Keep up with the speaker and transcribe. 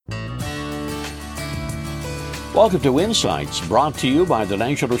Welcome to Insights, brought to you by the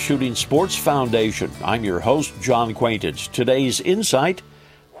National Shooting Sports Foundation. I'm your host, John Quaintance. Today's Insight,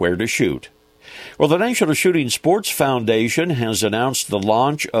 where to shoot. Well, the National Shooting Sports Foundation has announced the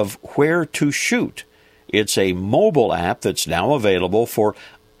launch of Where to Shoot. It's a mobile app that's now available for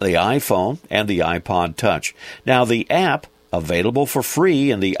the iPhone and the iPod Touch. Now, the app, available for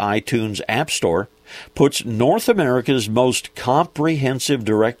free in the iTunes App Store, puts North America's most comprehensive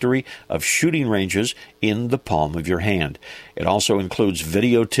directory of shooting ranges in the palm of your hand. It also includes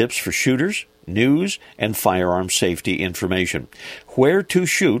video tips for shooters, news, and firearm safety information. Where to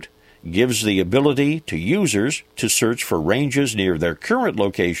Shoot gives the ability to users to search for ranges near their current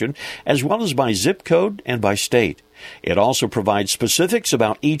location, as well as by zip code and by state. It also provides specifics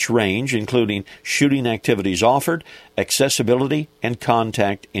about each range, including shooting activities offered, accessibility, and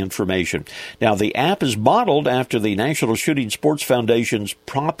contact information. Now, the app is modeled after the National Shooting Sports Foundation's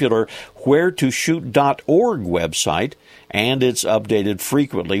popular wheretoshoot.org website, and it's updated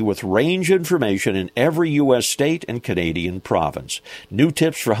frequently with range information in every U.S. state and Canadian province. New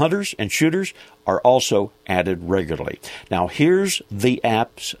tips for hunters and shooters are also added regularly. Now, here's the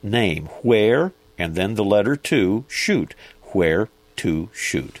app's name, Where, and then the letter 2, Shoot, Where to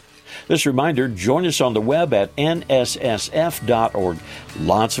Shoot. This reminder, join us on the web at nssf.org.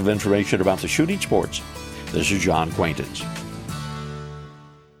 Lots of information about the shooting sports. This is John Quaintance.